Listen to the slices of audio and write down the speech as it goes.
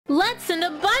and a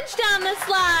bunch down the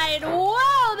slide.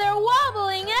 Whoa, they're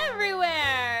wobbling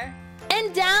everywhere.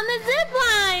 And down the zip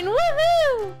line.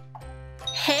 Woohoo!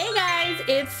 Hey guys,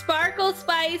 it's Sparkle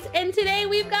Spice, and today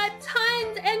we've got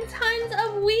tons and tons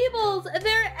of weebles.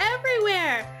 They're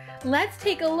everywhere. Let's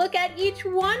take a look at each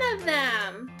one of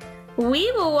them.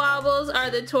 Weeble wobbles are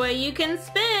the toy you can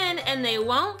spin and they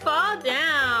won't fall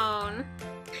down.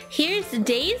 Here's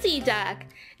Daisy Duck.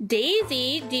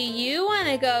 Daisy, do you want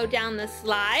to go down the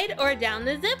slide or down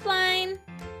the zip line?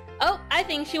 Oh, I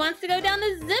think she wants to go down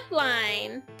the zip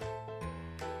line.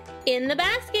 In the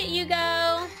basket you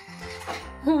go.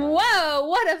 Whoa,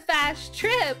 what a fast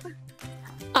trip.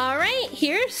 All right,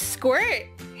 here's Squirt.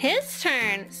 His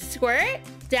turn. Squirt,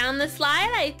 down the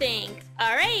slide, I think.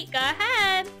 All right, go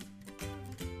ahead.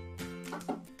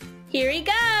 Here he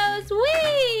goes.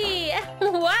 Whee!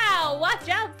 Wow, watch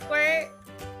out, Squirt.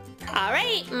 All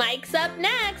right, Mike's up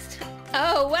next.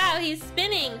 Oh, wow, he's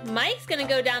spinning. Mike's gonna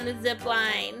go down the zip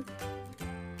line.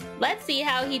 Let's see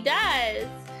how he does.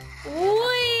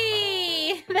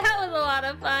 Whee! That was a lot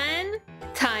of fun.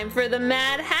 Time for the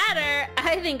Mad Hatter.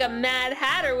 I think a Mad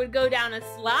Hatter would go down a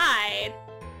slide.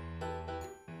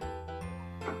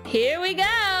 Here we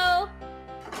go.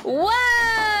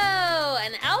 Whoa!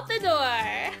 And out the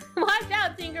door. Watch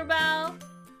out, Tinkerbell.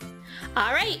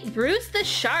 All right, Bruce the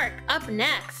Shark up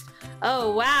next.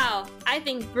 Oh, wow. I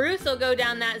think Bruce will go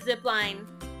down that zip line.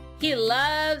 He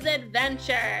loves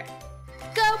adventure.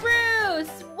 Go,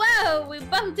 Bruce! Whoa, we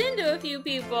bumped into a few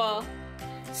people.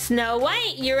 Snow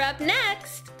White, you're up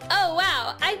next. Oh,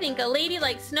 wow. I think a lady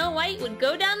like Snow White would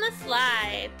go down the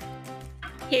slide.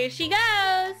 Here she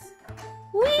goes.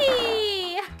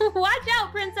 Whee! Watch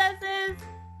out, princesses.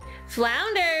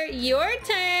 Flounder, your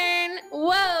turn.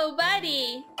 Whoa,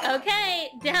 buddy. Okay,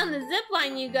 down the zip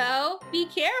line you go. Be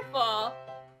careful.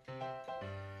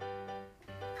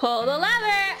 Pull the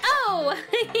lever. Oh,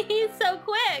 he's so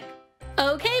quick.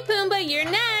 Okay, Pumbaa, you're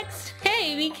next.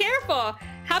 Hey, be careful.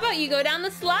 How about you go down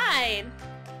the slide?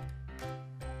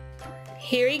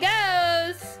 Here he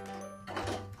goes.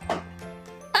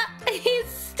 He's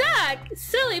stuck.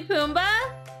 Silly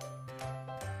Pumbaa.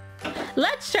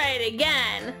 Let's try it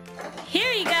again.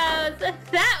 Here he goes.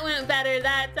 That went better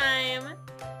that time.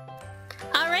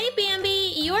 All right,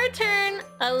 Bambi, your turn.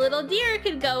 A little deer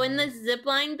could go in the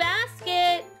zipline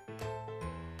basket.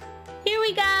 Here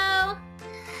we go.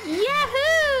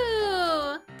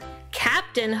 Yahoo!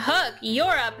 Captain Hook,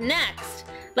 you're up next.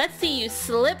 Let's see you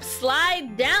slip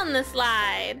slide down the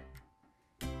slide.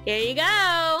 Here you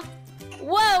go.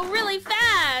 Whoa, really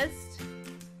fast.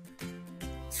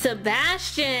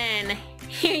 Sebastian,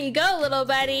 here you go, little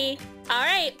buddy. All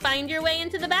right, find your way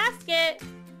into the basket.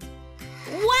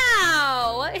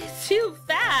 Wow, it's too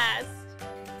fast.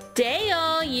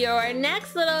 Dale, you're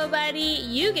next, little buddy.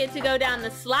 You get to go down the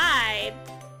slide.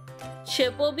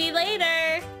 Chip will be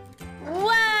later.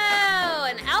 Whoa,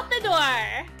 and out the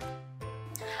door.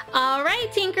 All right,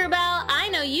 Tinkerbell, I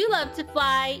know you love to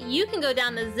fly. You can go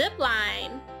down the zip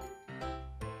line.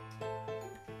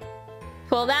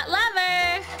 Pull that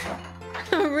lever.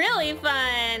 Really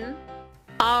fun.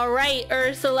 All right,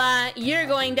 Ursula, you're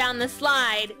going down the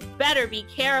slide. Better be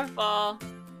careful.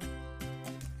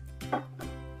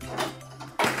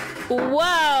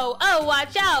 Whoa, oh,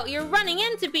 watch out. You're running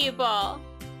into people.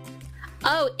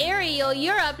 Oh, Ariel,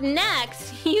 you're up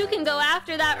next. You can go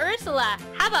after that Ursula.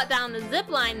 How about down the zip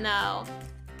line, though?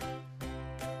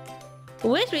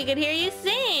 Wish we could hear you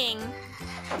sing.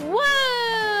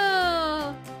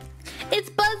 Whoa! It's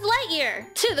Buzz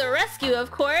Lightyear, to the rescue,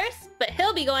 of course, but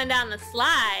he'll be going down the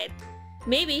slide.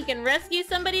 Maybe he can rescue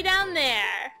somebody down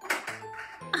there.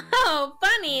 Oh,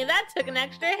 funny, that took an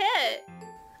extra hit.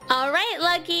 All right,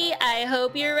 Lucky, I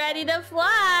hope you're ready to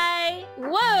fly.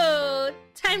 Whoa,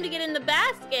 time to get in the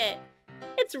basket.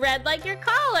 It's red like your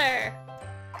collar.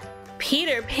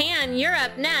 Peter Pan, you're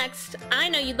up next. I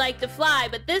know you'd like to fly,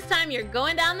 but this time you're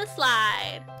going down the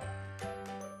slide.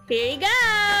 Here you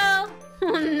go.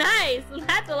 Nice,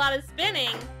 that's a lot of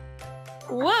spinning.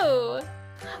 Whoa.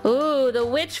 Ooh, the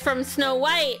witch from Snow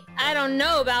White. I don't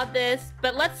know about this,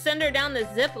 but let's send her down the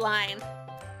zip line.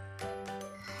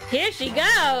 Here she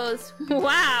goes.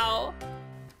 Wow.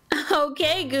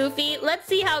 Okay, Goofy, let's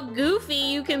see how goofy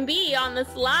you can be on the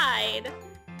slide.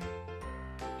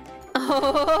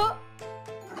 Oh.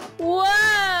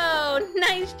 Whoa,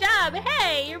 nice job.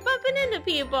 Hey, you're bumping into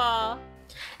people.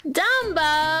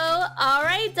 Dumbo! All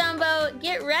right, Dumbo,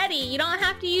 get ready. You don't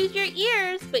have to use your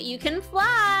ears, but you can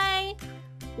fly.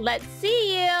 Let's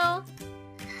see you. All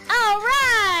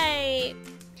right.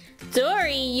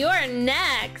 Dory, you're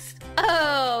next.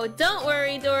 Oh, don't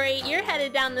worry, Dory. You're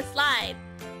headed down the slide.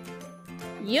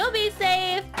 You'll be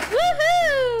safe. Woohoo!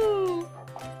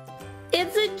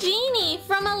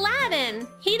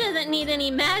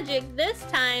 any magic this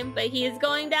time, but he's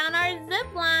going down our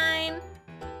zip line.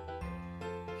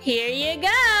 Here you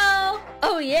go.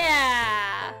 Oh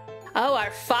yeah. Oh,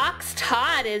 our fox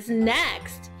Todd is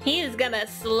next. He's gonna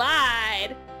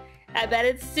slide. I bet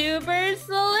it's super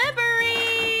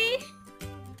slippery.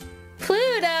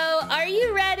 Pluto, are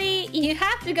you ready? You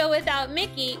have to go without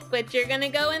Mickey, but you're gonna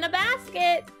go in a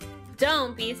basket.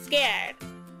 Don't be scared.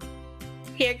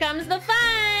 Here comes the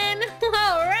fun.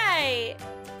 All right.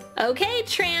 Okay,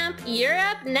 Tramp, you're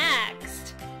up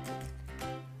next.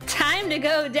 Time to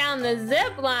go down the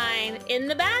zip line in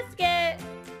the basket.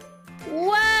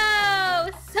 Whoa,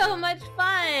 so much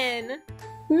fun.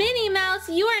 Minnie Mouse,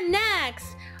 you are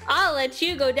next. I'll let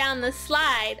you go down the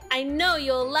slide. I know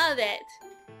you'll love it.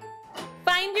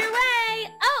 Find your way.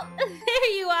 Oh,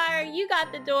 there you are. You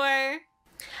got the door.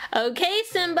 Okay,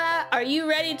 Simba, are you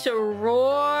ready to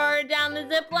roar down the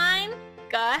zip line?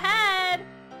 Go ahead.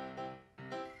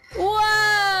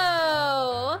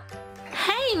 Whoa!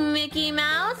 Hey, Mickey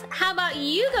Mouse, how about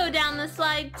you go down the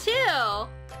slide too?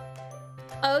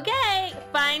 Okay,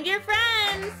 find your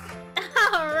friends.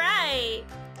 All right.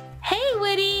 Hey,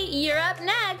 Woody, you're up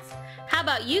next. How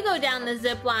about you go down the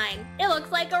zip line? It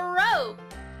looks like a rope.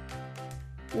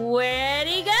 Where'd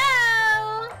he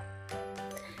go?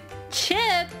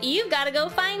 Chip, you've got to go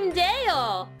find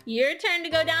Dale. Your turn to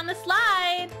go down the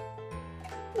slide.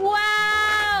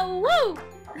 Wow! Woo!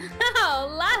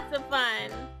 Oh, lots of fun.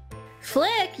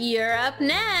 Flick, you're up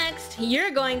next.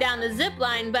 You're going down the zip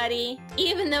line, buddy.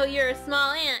 Even though you're a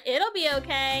small ant, it'll be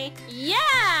okay.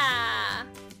 Yeah!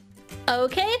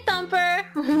 Okay, Thumper,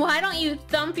 why don't you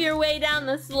thump your way down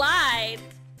the slide?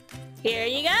 Here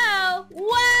you go.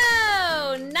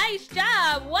 Whoa! Nice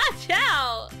job. Watch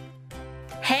out.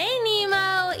 Hey,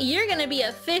 Nemo, you're gonna be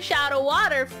a fish out of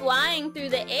water flying through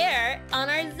the air on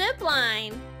our zip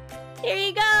line. Here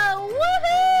you go.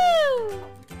 Woohoo!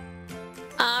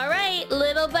 All right,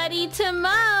 little buddy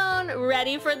Timon,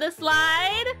 ready for the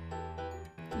slide?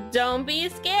 Don't be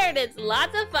scared, it's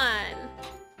lots of fun.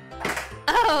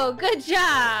 Oh, good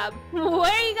job.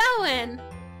 Where are you going?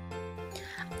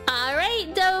 All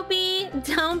right, Dopey,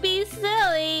 don't be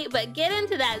silly, but get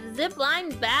into that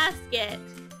zipline basket.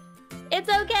 It's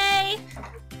okay.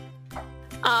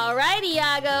 All right,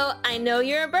 Iago, I know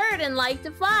you're a bird and like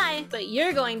to fly, but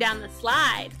you're going down the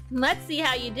slide. Let's see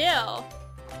how you do.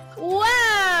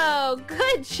 Whoa,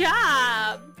 good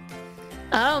job.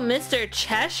 Oh, Mr.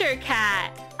 Cheshire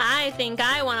Cat, I think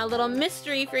I want a little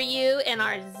mystery for you in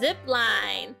our zip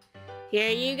line. Here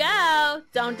you go,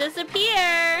 don't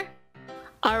disappear.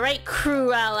 All right,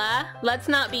 Cruella, let's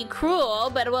not be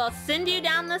cruel, but we'll send you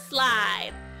down the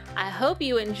slide. I hope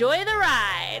you enjoy the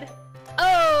ride.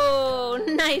 Oh,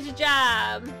 nice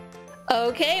job.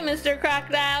 Okay, Mr.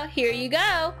 Crocodile, here you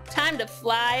go. Time to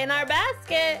fly in our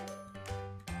basket.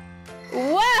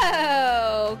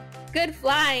 Whoa, good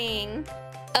flying.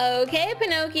 Okay,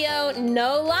 Pinocchio,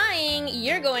 no lying.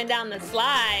 You're going down the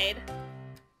slide.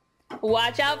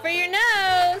 Watch out for your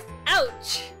nose.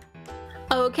 Ouch.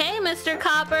 Okay, Mr.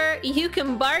 Copper, you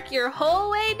can bark your whole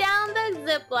way down the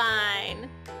zip line.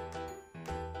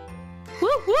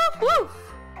 Woof, woof, woof.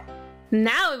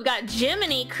 Now we've got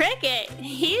Jiminy Cricket.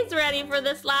 He's ready for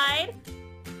the slide.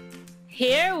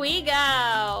 Here we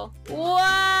go.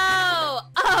 Whoa!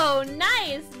 Oh,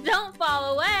 nice. Don't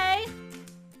fall away.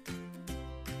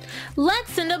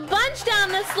 Let's send a bunch down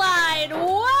the slide.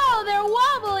 Whoa, they're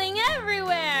wobbling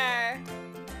everywhere.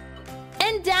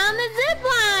 And down the zip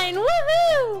line.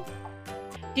 Woohoo!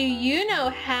 Do you know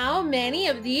how many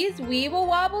of these Weeble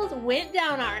Wobbles went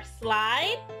down our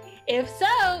slide? If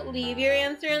so, leave your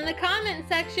answer in the comment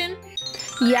section.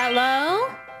 Yellow,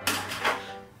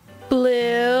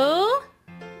 blue,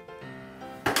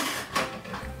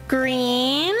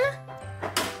 green,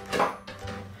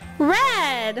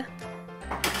 red,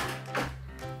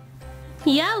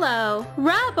 yellow,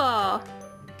 rubble.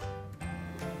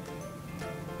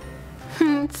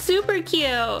 Super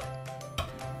cute.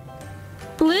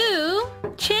 Blue,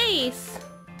 Chase.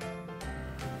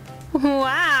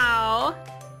 Wow.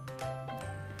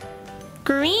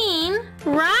 Green,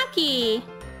 Rocky.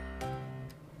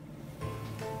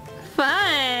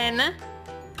 Fun.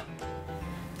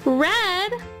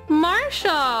 Red,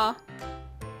 Marshall.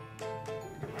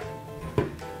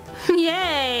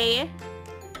 Yay.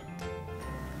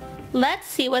 Let's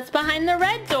see what's behind the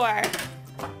red door.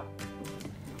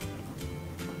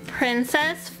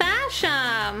 Princess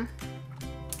Fashion.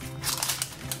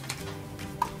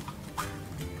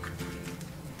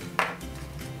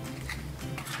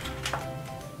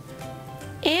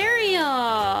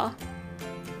 Ariel.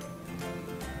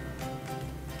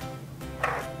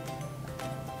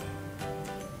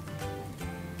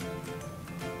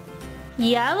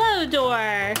 Yellow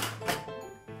door.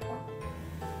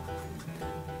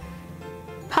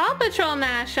 Paw Patrol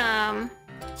mash 'em.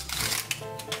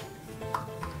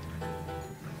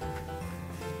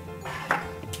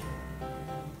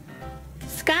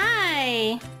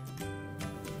 Sky.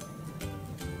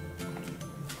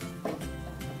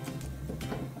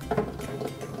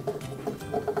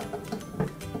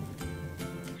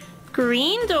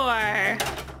 Green door.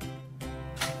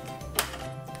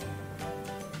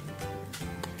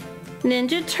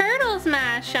 Ninja Turtles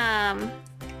mash 'em.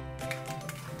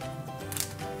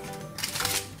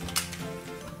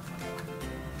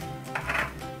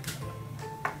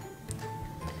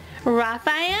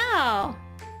 Raphael.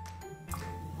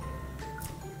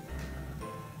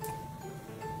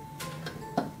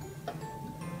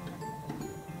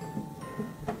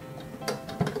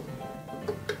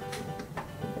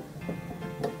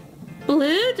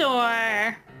 Blue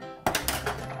door.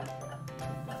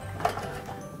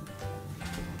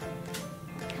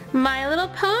 My Little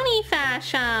Pony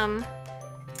fashion.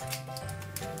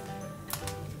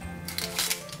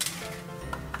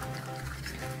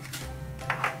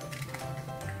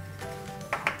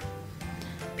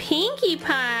 Pinkie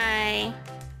Pie.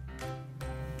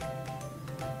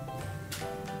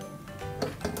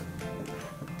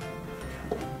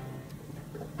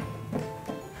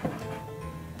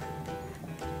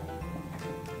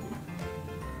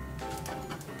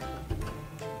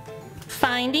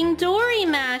 Finding Dory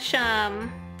mash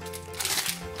 'em.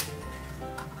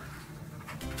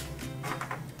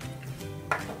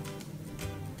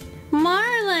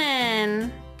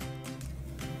 Marlin.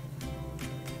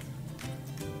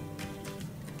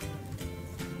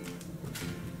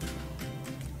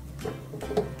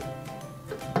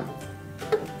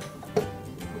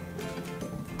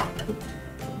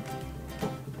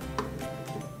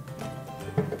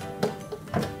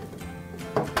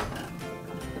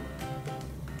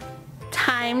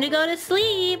 Time to go to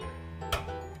sleep.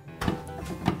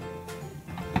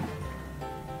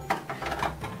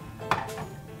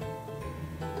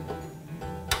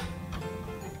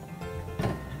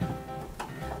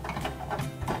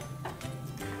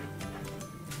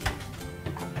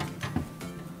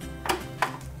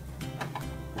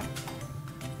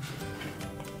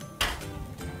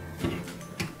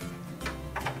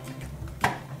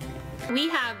 We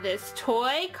have this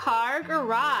toy car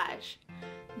garage.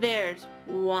 There's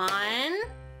 1,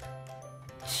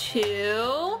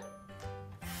 2,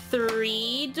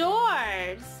 3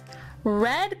 doors.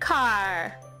 Red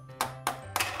car.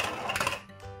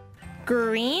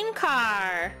 Green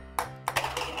car.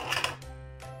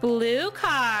 Blue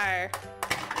car.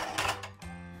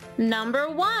 Number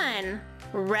 1,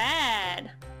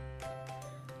 red.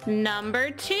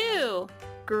 Number 2,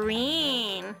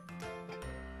 green.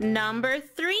 Number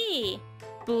 3,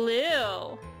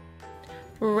 blue.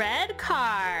 Red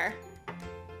car.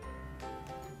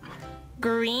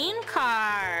 Green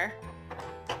car.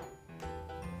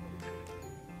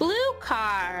 Blue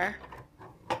car.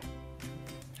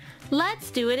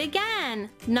 Let's do it again.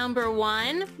 Number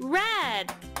 1,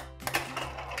 red.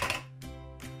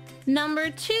 Number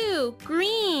 2,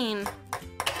 green.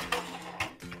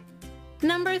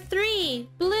 Number 3,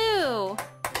 blue.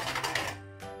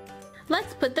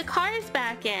 Let's put the cars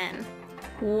back in.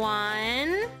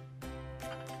 1,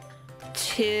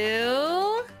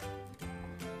 2,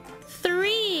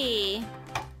 3.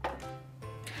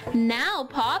 Now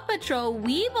Paw Patrol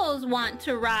weebles want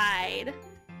to ride.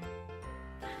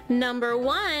 Number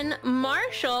 1,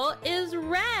 Marshall is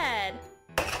red.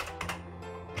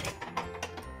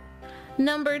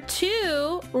 Number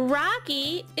 2,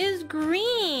 Rocky is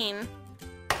green.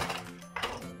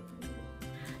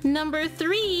 Number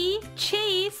 3,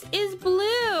 Chase is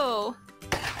blue.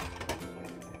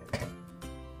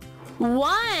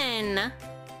 1,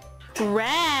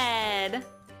 red.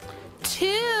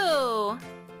 2,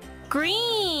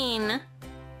 green.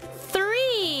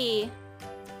 3,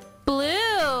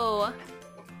 blue.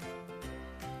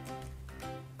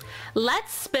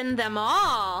 Let's spin them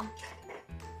all.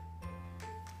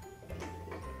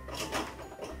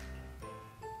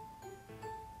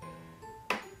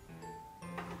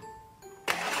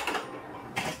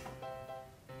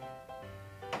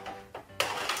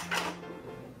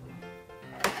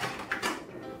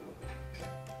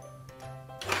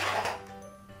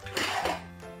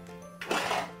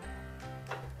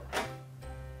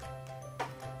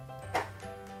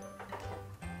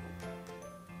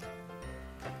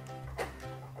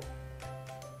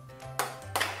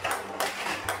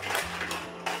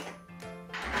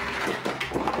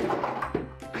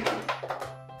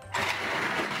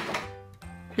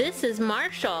 This is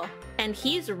Marshall, and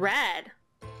he's red.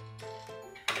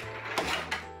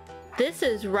 This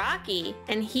is Rocky,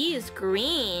 and he's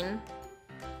green.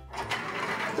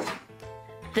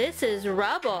 This is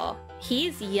Rubble.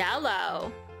 He's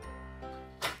yellow.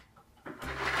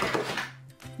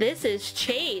 This is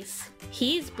Chase.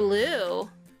 He's blue.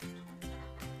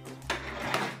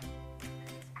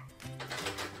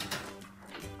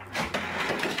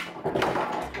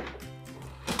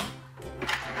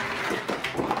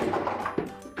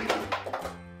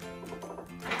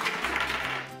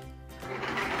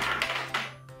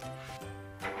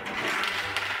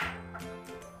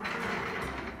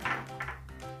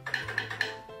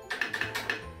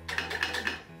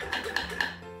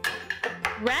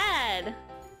 Red,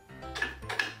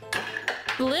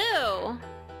 blue,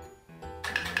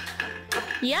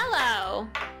 yellow,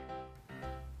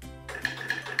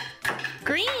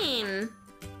 green,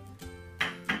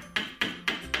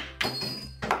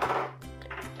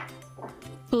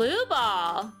 blue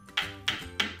ball,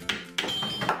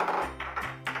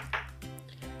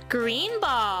 green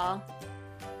ball,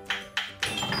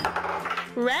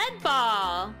 red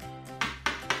ball,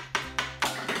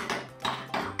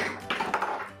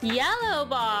 yellow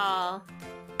ball,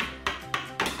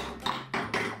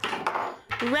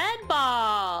 red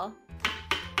ball,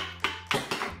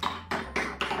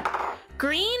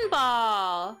 green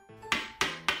ball,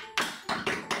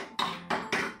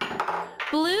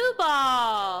 blue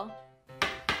ball,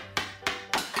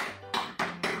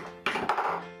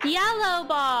 yellow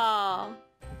ball,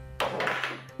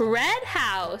 red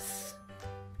house,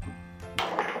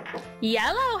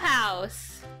 yellow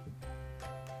house,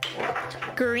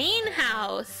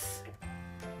 greenhouse,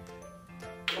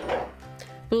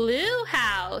 blue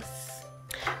house.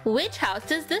 Which house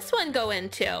does this one go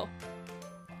into?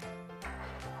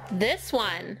 This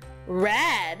one,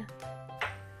 red.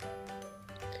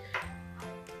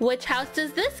 Which house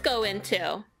does this go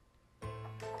into?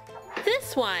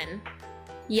 This one,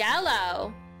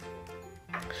 yellow.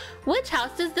 Which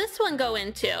house does this one go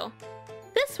into?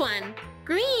 This one,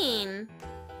 green.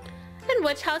 And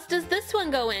which house does this one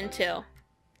go into?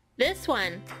 This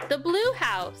one, the blue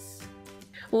house.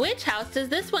 Which house does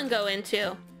this one go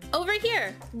into? Over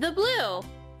here, the blue.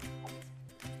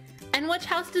 And which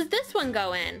house does this one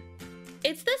go in?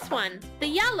 It's this one, the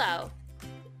yellow.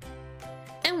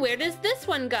 And where does this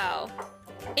one go?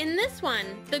 In this one,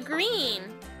 the green.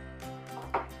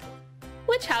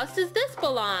 Which house does this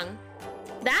belong?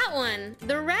 That one,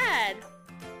 the red.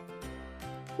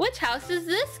 Which house does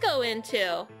this go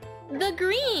into? The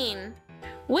green.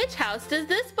 Which house does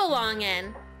this belong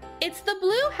in? It's the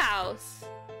blue house.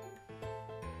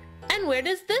 And where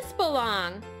does this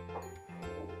belong?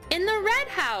 In the red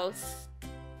house.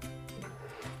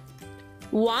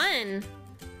 1,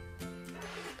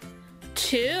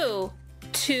 2,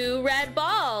 2 red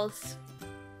balls.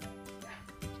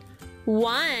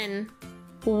 1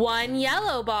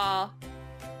 yellow ball.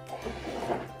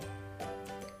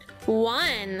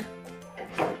 1,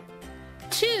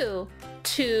 2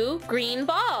 green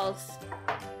balls.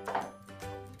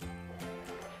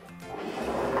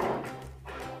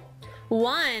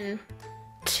 1,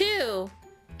 2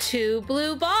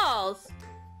 blue balls.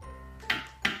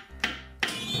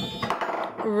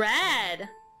 Red,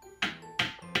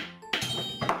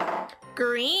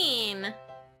 green,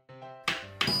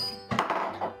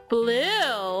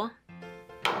 blue,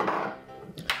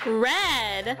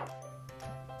 red,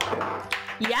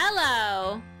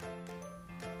 yellow,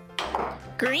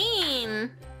 green,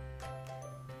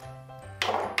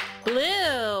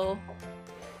 blue,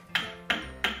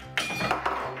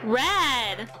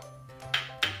 red,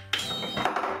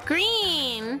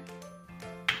 green,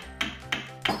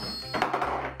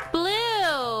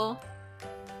 blue,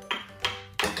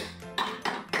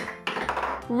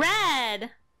 red,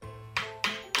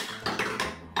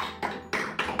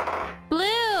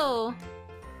 blue,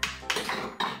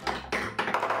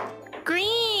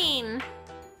 green,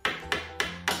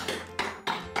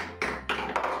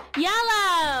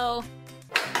 yellow.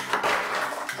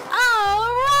 All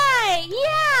right,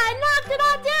 yeah, I knocked it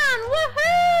all down,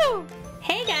 woohoo!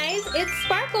 Hey guys, it's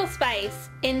Sparkle Spice,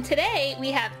 and today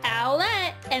we have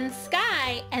Owlette and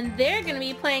Sky, and they're gonna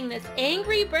be playing this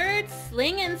Angry Birds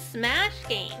Sling and Smash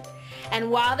game. And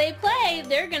while they play,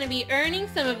 they're gonna be earning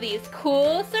some of these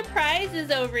cool surprises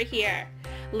over here.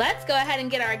 Let's go ahead and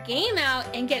get our game out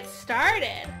and get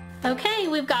started. Okay,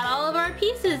 we've got all of our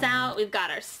pieces out. We've got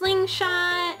our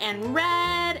slingshot and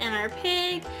red and our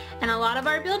pig and a lot of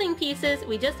our building pieces.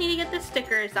 We just need to get the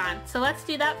stickers on. So let's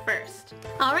do that first.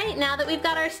 All right, now that we've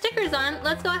got our stickers on,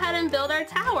 let's go ahead and build our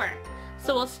tower.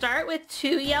 So we'll start with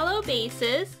 2 yellow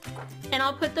bases, and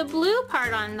I'll put the blue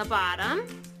part on the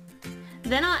bottom.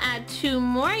 Then I'll add 2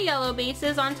 more yellow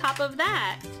bases on top of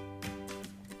that.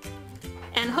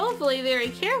 And hopefully, very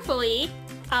carefully,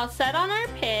 I'll set on our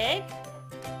pig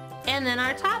and then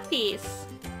our top piece.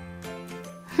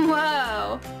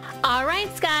 Whoa!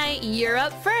 Alright, Sky, you're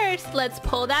up first. Let's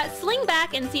pull that sling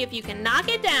back and see if you can knock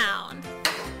it down.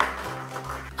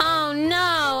 Oh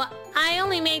no! I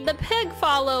only made the pig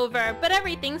fall over, but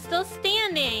everything's still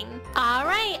standing.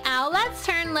 Alright, Owlette's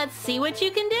turn. Let's see what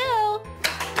you can do.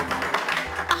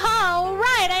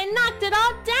 Alright, I knocked it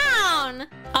all down!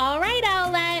 Alright,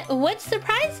 Owlette, which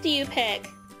surprise do you pick?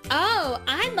 Oh,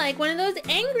 I'd like one of those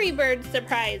Angry Bird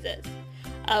surprises.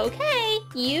 Okay,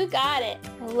 you got it.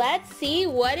 Let's see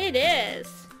what it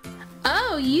is.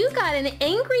 Oh, you got an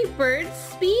Angry Bird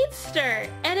Speedster,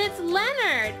 and it's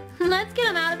Leonard. Let's get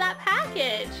him out of that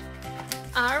package.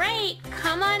 Alright,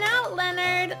 come on out,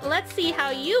 Leonard. Let's see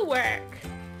how you work.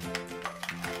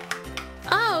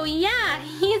 Oh yeah,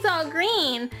 he's all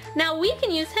green. Now we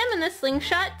can use him in the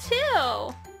slingshot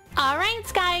too. Alright,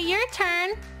 Sky, your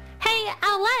turn. Hey,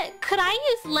 Owlette, could I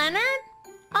use Leonard?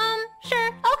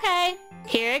 Sure, okay.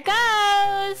 Here it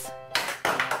goes.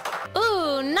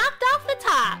 Ooh, knocked off the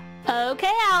top.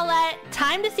 Okay, Owlette,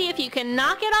 time to see if you can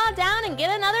knock it all down and get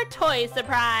another toy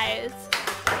surprise.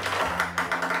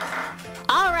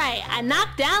 Alright, I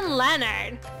knocked down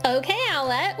Leonard. Okay,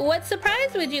 Owlette, what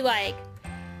surprise would you like?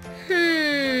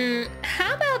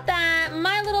 How about that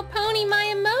My Little Pony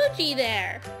My Emoji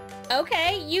there?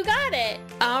 Okay, you got it.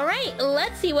 Alright,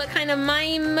 let's see what kind of My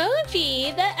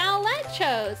Emoji that Owlette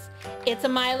chose. It's a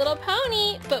My Little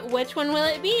Pony, but which one will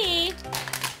it be?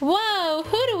 Whoa,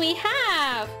 who do we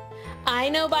have? I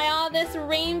know by all this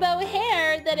rainbow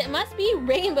hair that it must be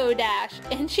Rainbow Dash,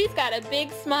 and she's got a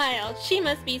big smile. She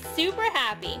must be super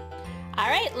happy.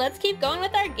 Alright, let's keep going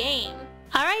with our game.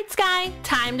 Alright, Sky,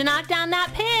 time to knock down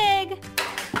that pig.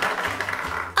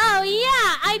 Oh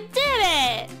yeah, I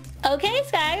did it! Okay,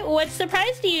 Sky, which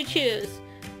surprise do you choose?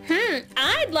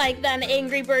 I'd like that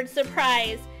Angry Bird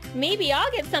surprise. Maybe I'll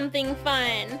get something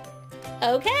fun.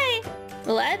 Okay,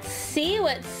 let's see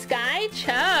what Sky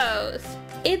chose.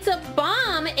 It's a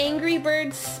bomb Angry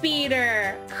Bird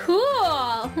speeder.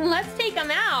 Cool, let's take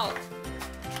him out.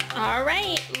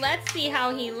 Alright, let's see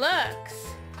how he looks.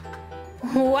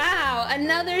 Wow,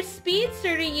 another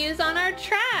speedster to use on our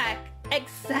track.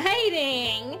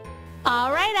 Exciting!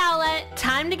 Alright, Owlette,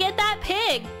 time to get that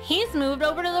pig. He's moved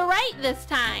over to the right this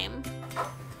time.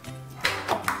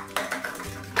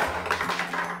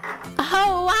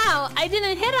 Oh wow, I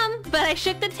didn't hit him, but I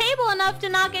shook the table enough to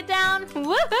knock it down.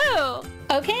 Woohoo!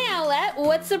 Okay, Owlette,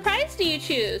 what surprise do you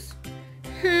choose?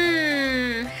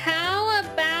 How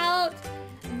about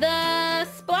the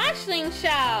splashling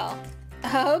shell?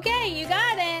 Okay, you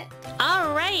got it.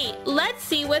 Alright, let's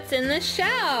see what's in the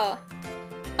shell.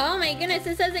 Oh my goodness,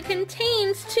 it says it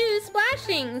contains 2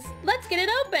 splashings. Let's get it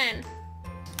open.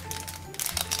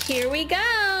 Here we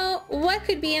go. What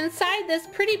could be inside this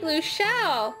pretty blue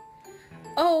shell?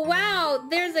 Oh wow,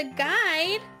 there's a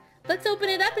guide. Let's open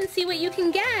it up and see what you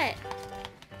can get.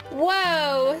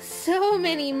 Whoa, so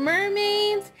many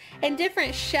mermaids and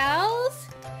different shells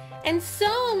and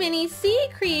so many sea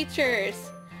creatures.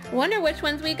 Wonder which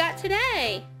ones we got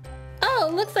today.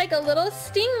 Oh, looks like a little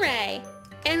stingray.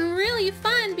 And really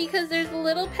fun because there's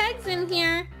little pegs in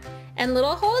here and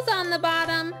little holes on the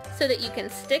bottom so that you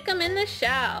can stick them in the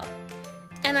shell.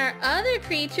 And our other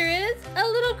creature is a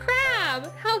little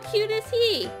crab. How cute is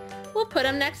he? We'll put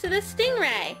him next to the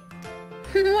stingray.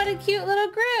 What a cute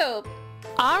little group.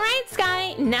 Alright,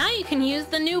 Sky, now you can use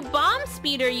the new bomb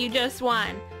speeder you just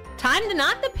won. Time to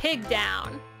knock the pig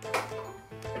down.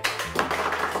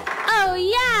 Oh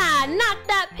yeah, knock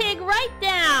that pig right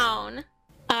down.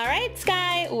 Alright,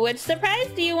 Sky, which surprise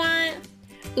do you want?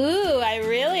 Ooh, I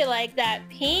really like that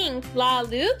pink La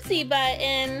Loopsy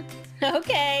button.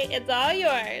 Okay, it's all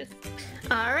yours.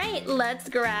 Alright, let's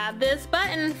grab this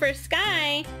button for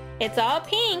Sky. It's all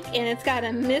pink and it's got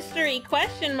a mystery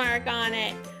question mark on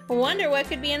it. Wonder what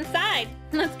could be inside.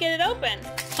 Let's get it open.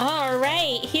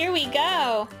 Alright, here we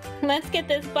go. Let's get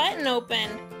this button open.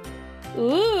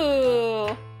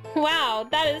 Ooh. Wow,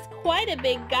 that is quite a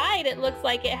big guide it looks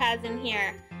like it has in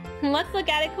here. Let's look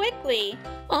at it quickly.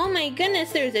 Oh my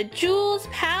goodness, there's a Jules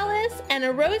Palace and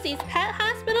a Rosie's Pet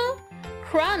Hospital,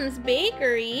 Crumb's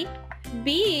Bakery,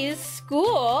 Bee's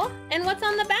School, and what's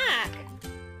on the back?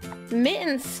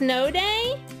 Mitten's Snow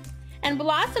Day, and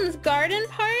Blossom's Garden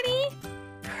Party,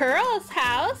 Curl's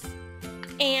house,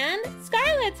 and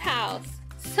Scarlet's house.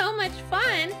 So much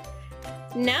fun!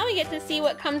 Now we get to see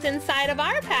what comes inside of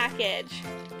our package.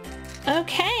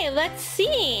 Okay, let's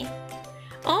see.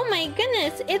 Oh my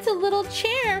goodness, it's a little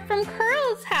chair from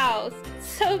Curl's house.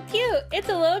 So cute, it's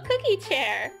a little cookie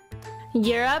chair.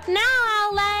 You're up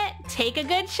now, Owlette. Take a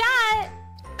good shot.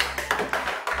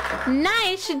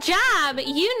 Nice job,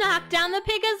 you knocked down the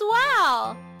pig as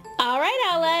well. All right,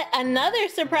 Owlette, another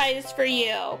surprise for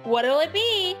you. What'll it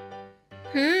be?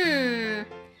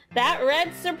 That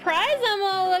red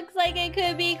Surprise-amo looks like it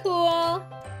could be cool.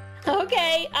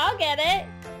 Okay, I'll get it.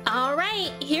 All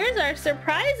right, here's our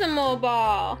Surprise-amo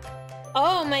ball.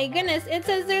 Oh my goodness, it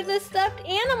says there's a stuffed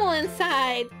animal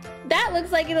inside. That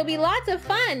looks like it'll be lots of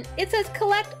fun. It says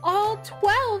collect all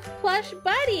 12 plush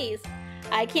buddies.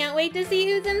 I can't wait to see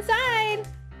who's inside.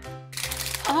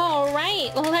 All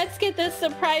right, let's get this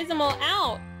Surprise-amo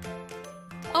out.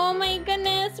 Oh my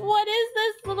goodness, what is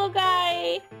this little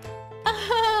guy?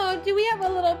 Oh, do we have a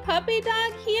little puppy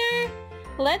dog here?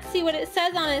 Let's see what it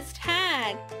says on his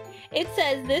tag. It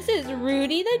says this is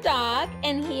Rudy the dog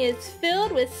and he is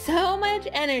filled with so much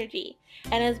energy.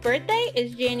 And his birthday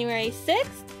is January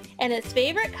 6th and his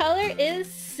favorite color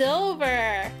is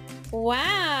silver.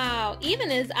 Wow, even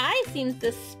his eye seems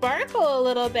to sparkle a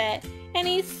little bit and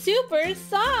he's super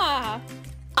soft.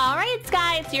 All right,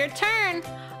 Sky, it's your turn.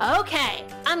 Okay,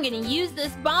 I'm gonna use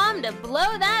this bomb to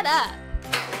blow that up.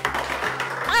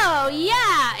 Oh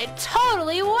yeah, it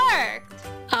totally worked.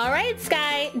 All right,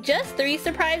 Sky, just 3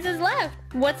 surprises left.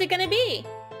 What's it gonna be?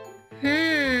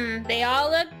 They all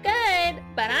look good,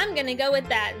 but I'm gonna go with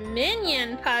that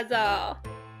minion puzzle.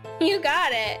 You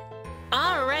got it.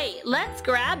 All right, let's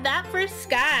grab that for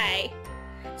Sky.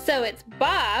 So it's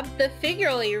Bob, the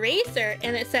figural eraser,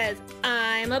 and it says,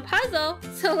 I'm a puzzle,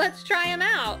 so let's try him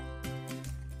out.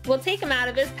 We'll take him out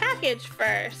of his package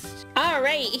first. All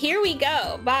right, here we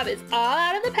go. Bob is all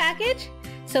out of the package,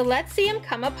 so let's see him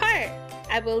come apart.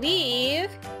 I believe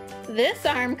this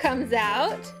arm comes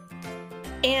out,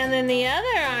 and then the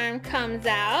other arm comes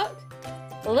out.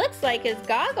 Looks like his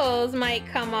goggles might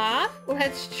come off.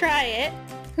 Let's try it.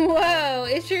 Whoa,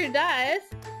 it sure does.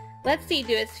 Let's see,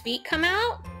 do his feet come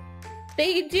out?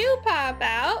 They do pop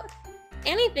out.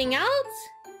 Anything else?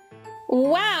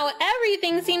 Wow,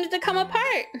 everything seems to come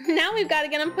apart. Now we've got to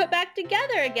get them put back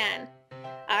together again.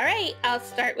 All right, I'll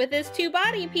start with his 2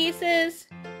 body pieces.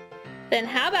 Then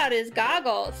how about his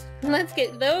goggles? Let's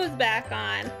get those back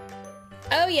on.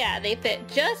 Oh yeah, they fit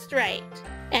just right.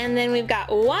 And then we've got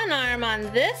one arm on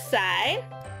this side.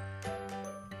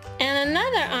 And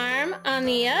another arm on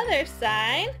the other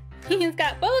side. He's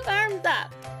got both arms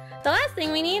up. The last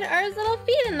thing we need are his little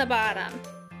feet in the bottom.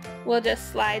 We'll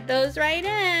just slide those right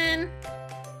in.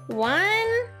 1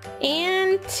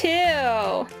 and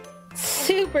 2.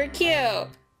 Super cute.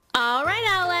 All right,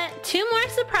 Owlette, 2 more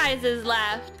surprises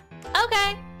left.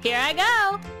 Okay, here I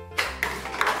go.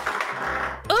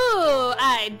 Ooh,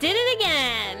 I did it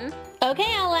again. Okay,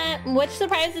 Owlette, which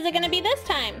surprise is it gonna be this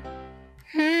time?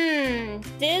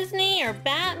 Disney or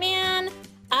Batman?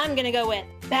 I'm gonna go with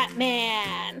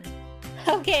Batman.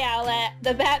 Okay, Owlette,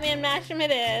 the Batman Mashem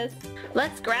it is.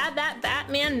 Let's grab that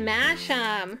Batman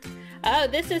Mashem. Oh,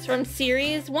 this is from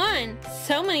Series 1.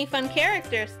 So many fun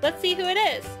characters. Let's see who it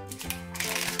is.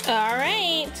 All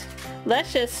right,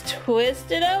 let's just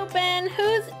twist it open.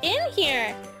 Who's in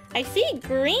here? I see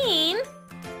green.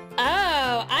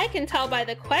 Oh, I can tell by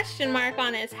the question mark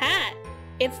on his hat.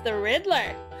 It's the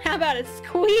Riddler. How about a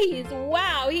squeeze?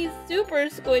 Wow, he's super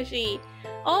squishy.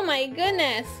 Oh my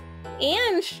goodness.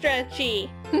 And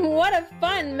stretchy. What a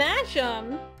fun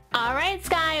mashem. All right,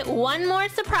 Sky, 1 more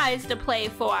surprise to play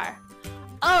for.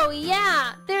 Oh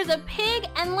yeah, there's a pig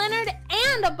and Leonard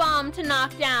and a bomb to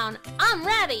knock down. I'm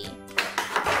ready.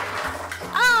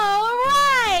 All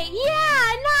right, yeah,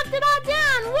 I knocked it all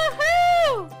down.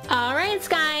 Woohoo! All right,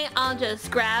 Sky, I'll just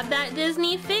grab that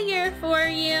Disney figure for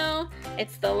you.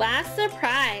 It's the last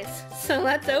surprise, so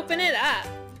let's open it up.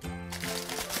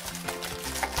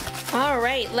 All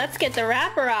right, let's get the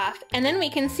wrapper off, and then we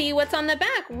can see what's on the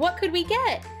back. What could we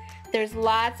get? There's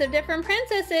lots of different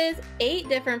princesses, 8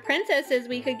 different princesses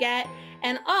we could get,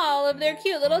 and all of their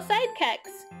cute little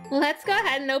sidekicks. Let's go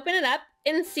ahead and open it up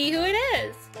and see who it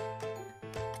is.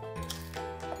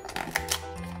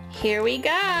 Here we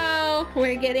go.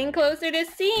 We're getting closer to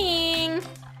seeing.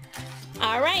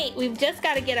 All right, we've just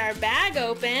got to get our bag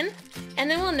open,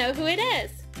 and then we'll know who it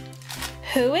is.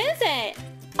 Who is it?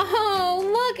 Oh,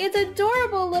 look, it's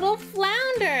adorable little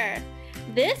Flounder.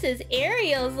 This is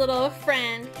Ariel's little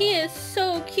friend. He is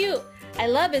so cute. I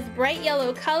love his bright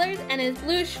yellow colors and his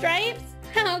blue stripes.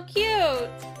 How cute.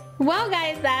 Well,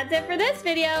 guys, that's it for this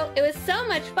video. It was so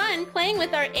much fun playing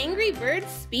with our Angry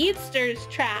Birds Speedsters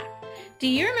track. Do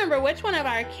you remember which one of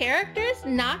our characters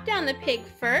knocked down the pig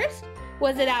first?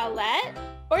 Was it Owlette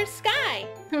or Sky?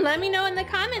 Let me know in the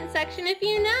comment section if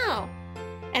you know.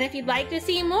 And if you'd like to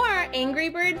see more Angry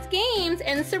Birds games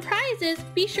and surprises,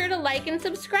 be sure to like and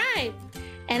subscribe.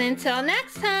 And until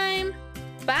next time,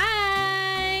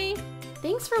 bye!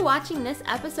 Thanks for watching this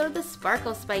episode of the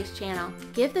Sparkle Spice channel.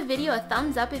 Give the video a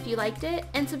thumbs up if you liked it,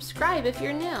 and subscribe if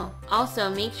you're new.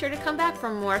 Also, make sure to come back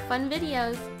for more fun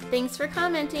videos. Thanks for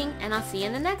commenting, and I'll see you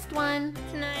in the next one.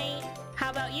 Tonight.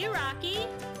 How about you, Rocky?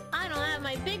 I don't have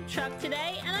my big truck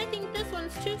today, and I think this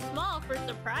one's too small for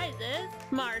surprises.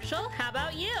 Marshall, how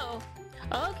about you?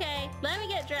 Okay, let me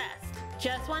get dressed.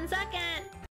 Just 1 second.